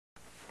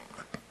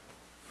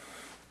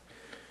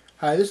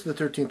Hi, this is the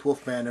 13th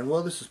Wolfman, and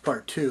well, this is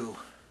part 2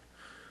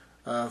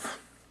 of,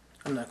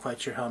 I'm not quite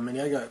sure how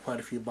many. I got quite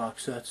a few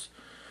box sets.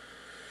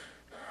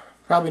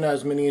 Probably not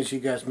as many as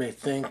you guys may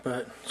think,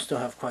 but still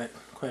have quite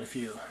a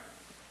few.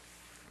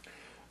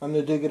 I'm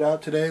going to dig it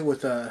out today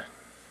with the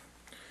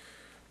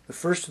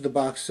first of the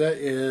box set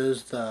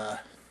is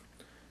the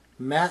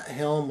Matt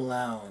Helm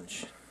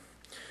Lounge.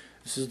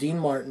 This is Dean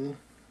Martin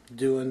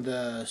doing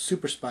the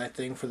super spy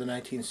thing for the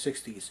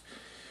 1960s.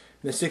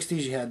 In the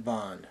 60s you had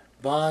Bond.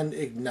 Bond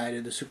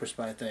ignited the super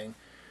spy thing.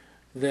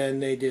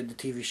 Then they did the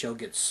TV show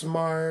Get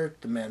Smart,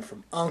 The Man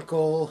from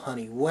U.N.C.L.E.,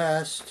 Honey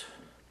West,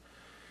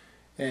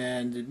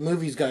 and the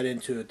movies got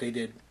into it. They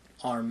did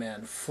Our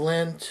Man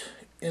Flint,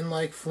 In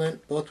Like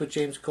Flint, both with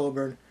James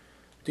Coburn.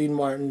 Dean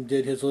Martin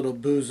did his little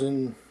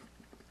boozing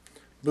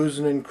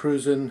and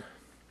cruising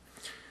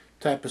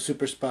type of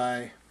super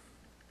spy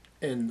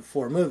in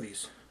 4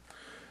 movies.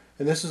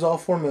 And this is all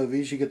 4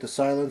 movies. You get The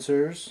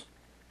Silencers,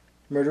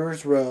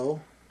 Murderers Row,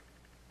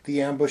 The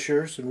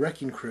Ambushers, and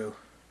Wrecking Crew.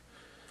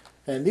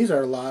 And these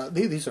are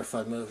these are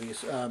fun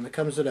movies. It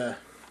comes in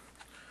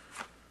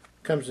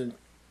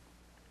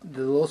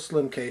the little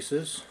slim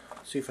cases.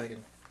 Let's see if I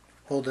can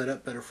hold that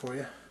up better for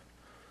you.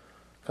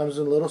 Comes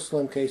in little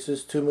slim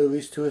cases, 2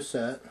 movies to a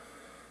set.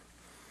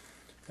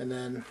 And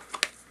then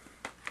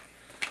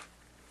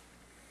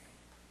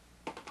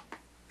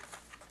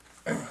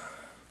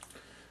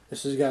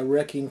this has got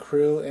Wrecking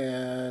Crew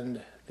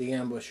and The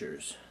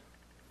Ambushers.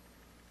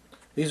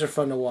 These are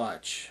fun to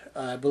watch.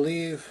 I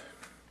believe,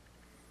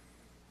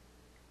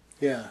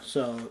 yeah,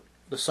 so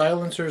The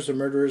Silencers and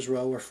Murderers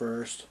Row were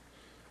first,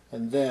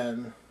 and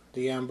then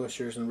The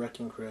Ambushers and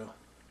Wrecking Crew.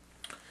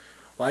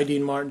 Why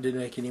Dean Martin didn't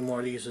make any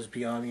more of these is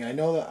beyond me.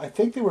 I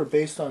think they were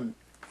based on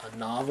a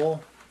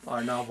novel,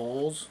 or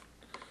novels,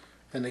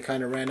 and they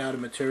kind of ran out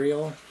of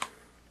material.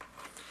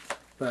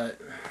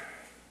 But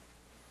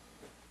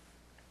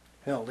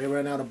hell, they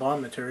ran out of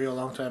Bond material a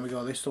long time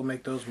ago. They still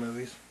make those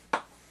movies.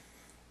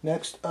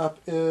 Next up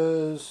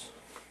is,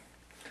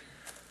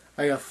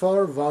 I got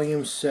 4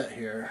 volume set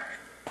here.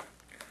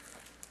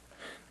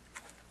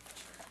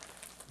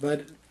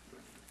 Bud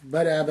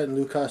Abbott and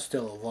Lou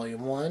Costello,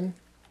 Volume 1,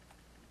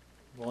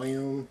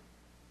 Volume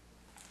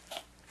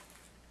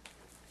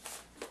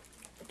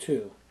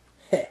 2.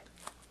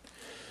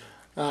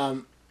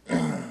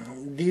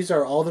 These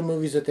are all the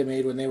movies that they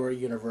made when they were at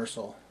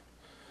Universal.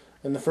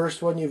 In the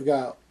first one you've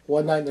got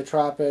One Night in the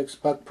Tropics,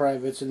 Buck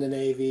Privates in the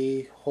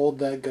Navy, Hold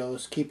That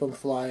Ghost, Keep 'em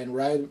Flying,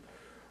 Ride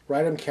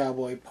 'em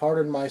Cowboy,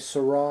 Pardon My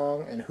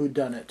Sarong, and Who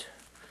Done It.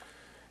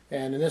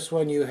 And in this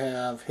one you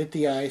have Hit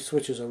the Ice,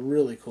 which is a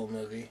really cool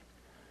movie,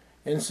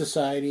 In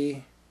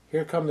Society,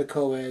 Here Come the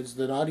Co-Eds,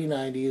 The Naughty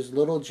 90s,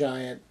 Little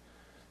Giant,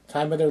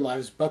 Time of Their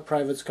Lives, Buck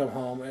Privates Come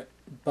Home,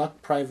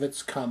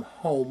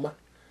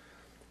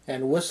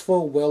 and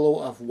Wistful Willow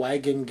of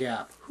Wagon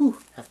Gap.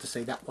 Whew, have to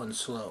say that one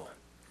slow.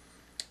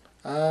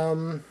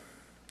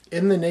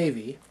 In the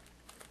Navy,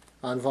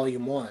 on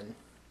Volume 1,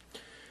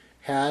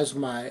 has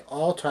my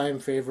all-time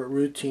favorite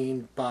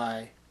routine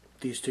by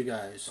these 2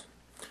 guys.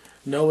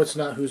 No, it's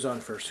not Who's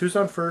on First. Who's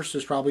on First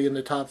is probably in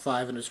the top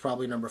 5, and it's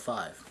probably number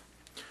 5.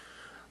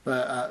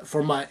 But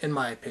in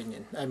my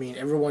opinion, I mean,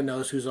 everyone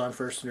knows Who's on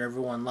First, and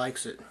everyone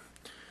likes it.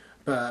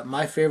 But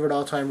my favorite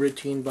all-time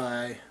routine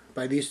by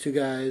these 2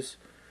 guys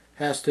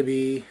has to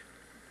be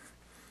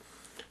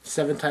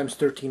 7 times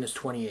 13 is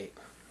 28.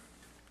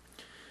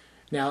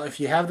 Now, if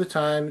you have the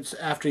time,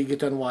 after you get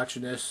done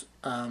watching this,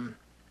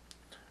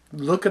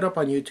 look it up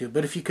on YouTube.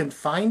 But if you can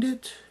find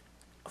it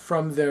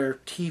from their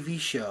TV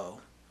show,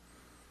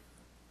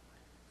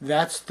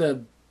 that's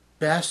the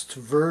best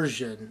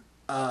version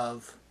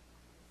of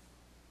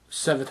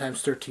 7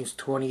 times 13 is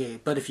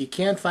 28. But if you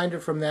can't find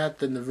it from that,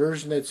 then the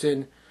version that's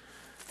in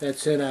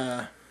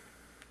the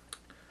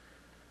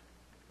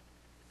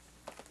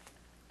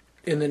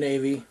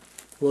Navy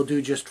will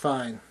do just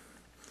fine.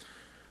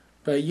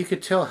 But you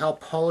could tell how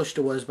polished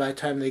it was by the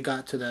time they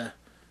got to their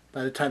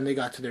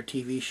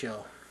TV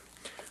show.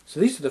 So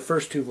these are the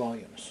first 2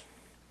 volumes.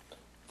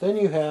 Then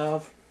you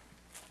have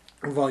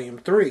Volume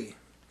 3,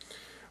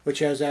 which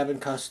has Abbott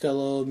and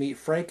Costello Meet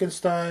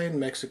Frankenstein,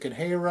 Mexican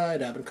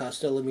Hayride, Abbott and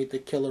Costello Meet the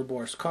Killer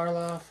Boris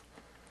Karloff,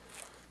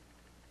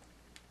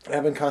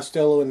 Abbott and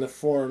Costello in the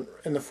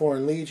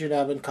Foreign Legion,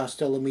 Abbott and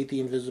Costello Meet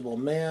the Invisible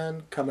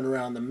Man, Coming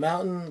Around the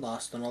Mountain,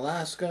 Lost in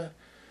Alaska,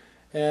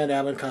 and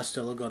Abbott and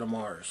Costello Go to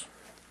Mars.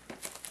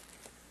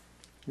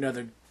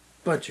 Another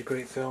bunch of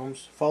great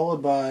films,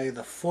 followed by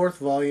the 4th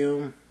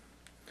volume,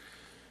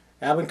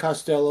 Abbott and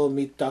Costello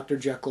Meet Dr.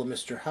 Jekyll and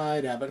Mr.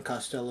 Hyde, Abbott and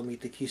Costello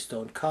Meet the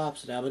Keystone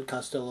Cops, and Abbott and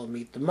Costello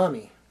Meet the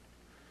Mummy.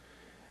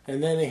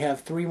 And then they have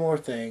 3 more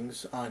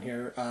things on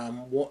here.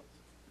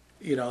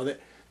 You know,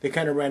 they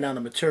kind of ran out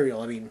of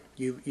material. I mean,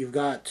 you've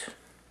got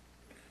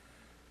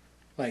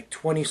like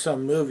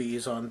 20-some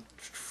movies on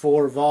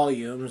 4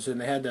 volumes,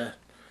 and they had to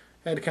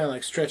kind of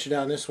like stretch it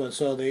out in this one.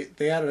 So they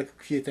added a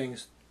few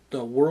things.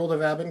 The World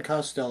of Abbott and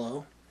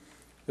Costello,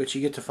 which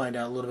you get to find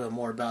out a little bit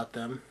more about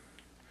them.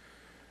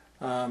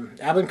 Abbott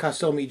and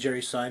Costello Meet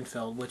Jerry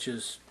Seinfeld, which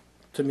is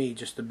to me,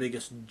 just the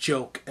biggest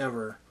joke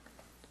ever.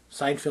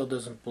 Seinfeld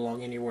doesn't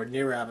belong anywhere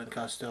near Abbott and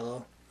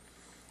Costello.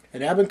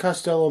 And Abbott and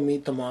Costello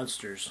meet the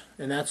monsters.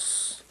 And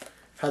that's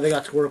how they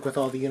got to work with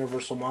all the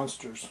Universal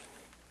monsters.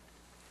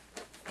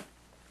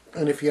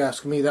 And if you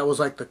ask me, that was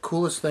like the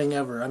coolest thing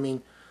ever. I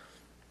mean,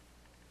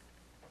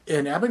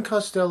 in Abbott and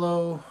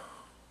Costello,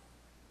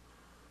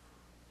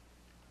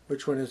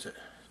 which one is it?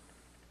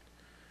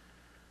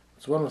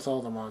 It's one with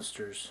all the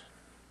monsters.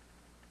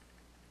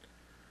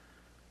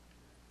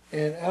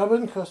 And Abbott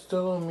and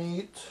Costello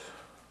meet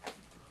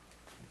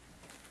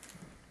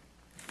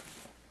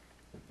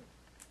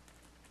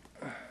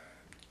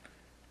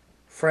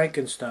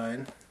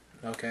Frankenstein.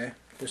 Okay,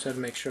 just had to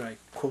make sure I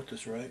quote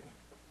this right.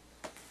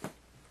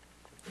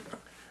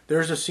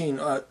 There's a scene.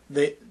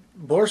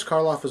 Boris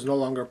Karloff is no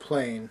longer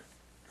playing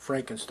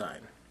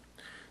Frankenstein.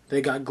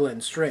 They got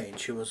Glenn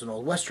Strange, who was an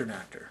old Western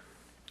actor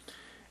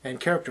and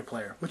character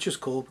player, which is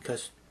cool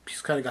because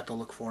he's kind of got the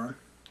look for him.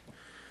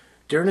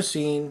 During a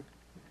scene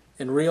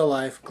in real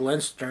life,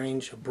 Glenn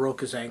Strange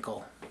broke his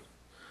ankle.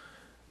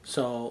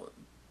 So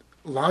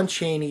Lon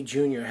Chaney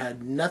Jr.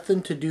 had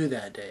nothing to do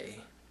that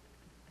day.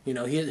 You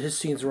know, his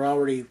scenes were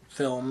already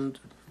filmed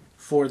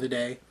for the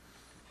day.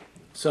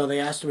 So they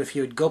asked him if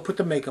he would go put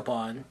the makeup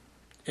on,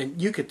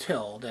 and you could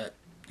tell that,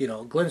 you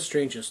know, Glenn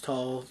Strange is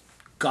tall,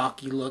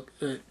 gawky look,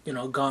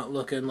 gaunt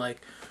looking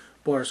like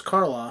Boris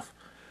Karloff,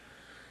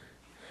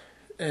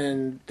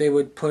 and they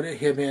would put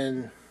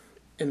him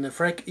in the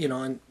Frank, you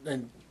know,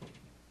 and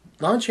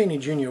Lon Chaney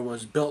Jr.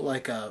 was built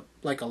like a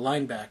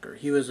linebacker.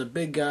 He was a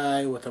big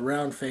guy with a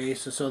round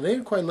face, and so they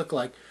didn't quite look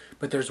like.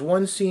 But there's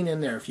one scene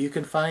in there, if you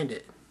can find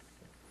it,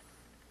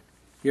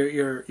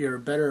 you're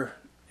better.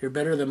 You're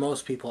better than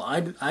most people.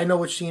 I know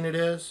which scene it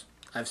is.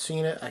 I've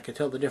seen it. I can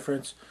tell the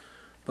difference.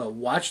 But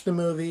watch the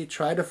movie.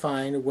 Try to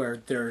find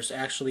where there's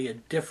actually a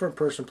different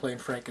person playing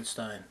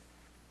Frankenstein.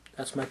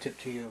 That's my tip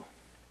to you.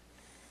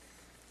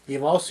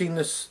 You've all seen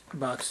this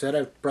box set.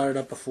 I've brought it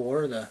up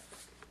before. The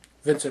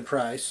Vincent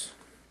Price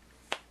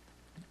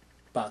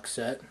box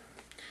set.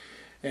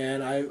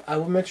 And I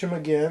will mention them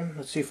again.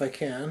 Let's see if I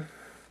can.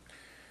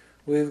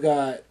 We've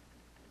got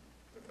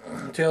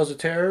Tales of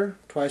Terror,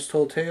 Twice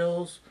Told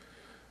Tales,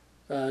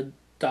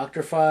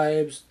 Dr.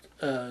 Phibes,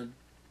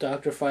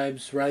 Dr.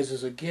 Phibes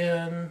Rises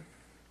Again,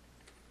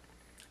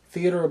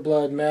 Theater of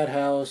Blood,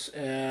 Madhouse,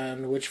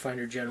 and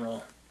Witchfinder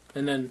General.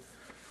 And then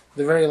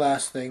the very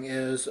last thing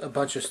is a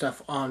bunch of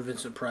stuff on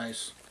Vincent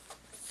Price.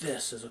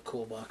 This is a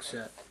cool box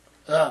set.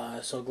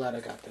 I'm so glad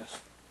I got this.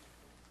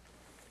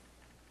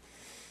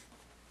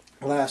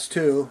 Last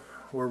two,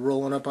 we're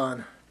rolling up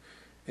on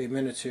 8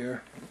 minutes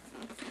here.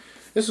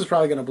 This is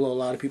probably going to blow a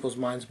lot of people's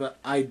minds, but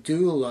I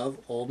do love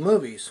old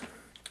movies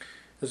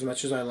as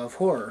much as I love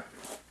horror.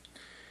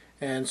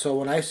 And so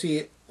when I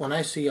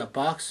see a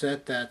box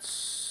set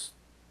that's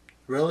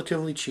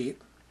relatively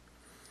cheap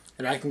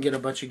and I can get a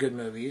bunch of good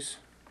movies,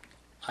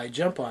 I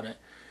jump on it.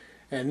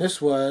 And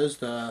this was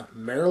the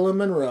Marilyn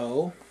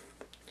Monroe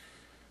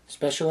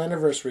Special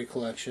Anniversary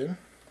Collection.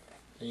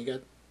 And you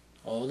got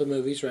all the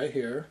movies right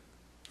here.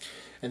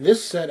 And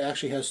this set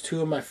actually has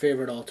two of my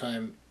favorite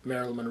all-time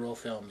Marilyn Monroe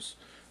films.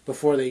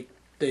 Before they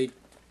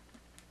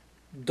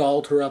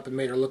dolled her up and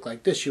made her look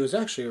like this, she was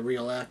actually a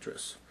real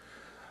actress.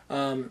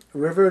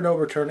 River of No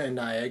Return and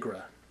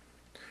Niagara.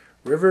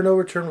 River of No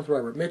Return with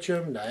Robert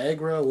Mitchum.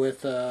 Niagara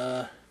with,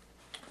 I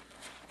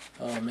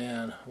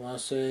want to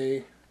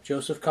say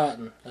Joseph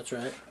Cotton. That's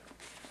right.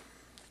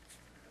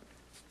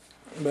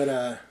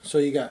 But, so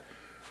you got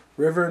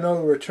River of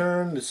No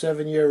Return, The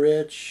 7-Year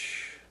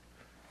Itch,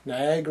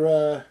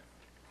 Niagara,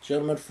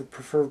 Gentlemen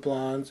Prefer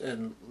Blondes,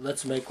 and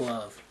Let's Make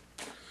Love.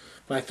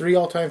 My 3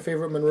 all-time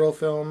favorite Monroe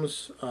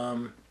films.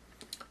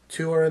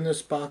 2 are in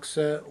this box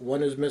set.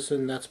 1 is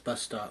missing, that's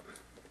Bus Stop.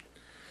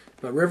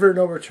 But River of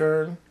No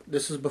Return,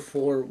 this is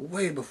before,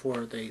 way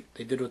before they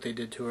did what they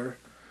did to her.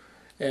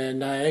 And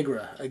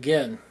Niagara,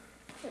 again,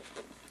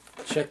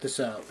 check this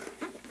out.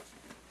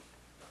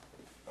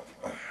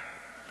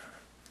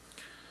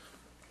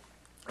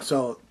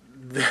 So,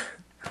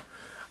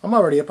 I'm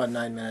already up on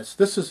 9 minutes.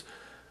 This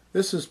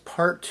is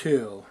part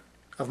 2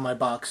 of my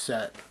box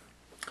set.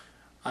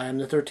 I am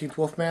the 13th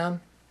Wolfman,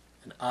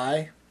 and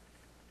I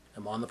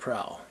am on the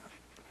prowl.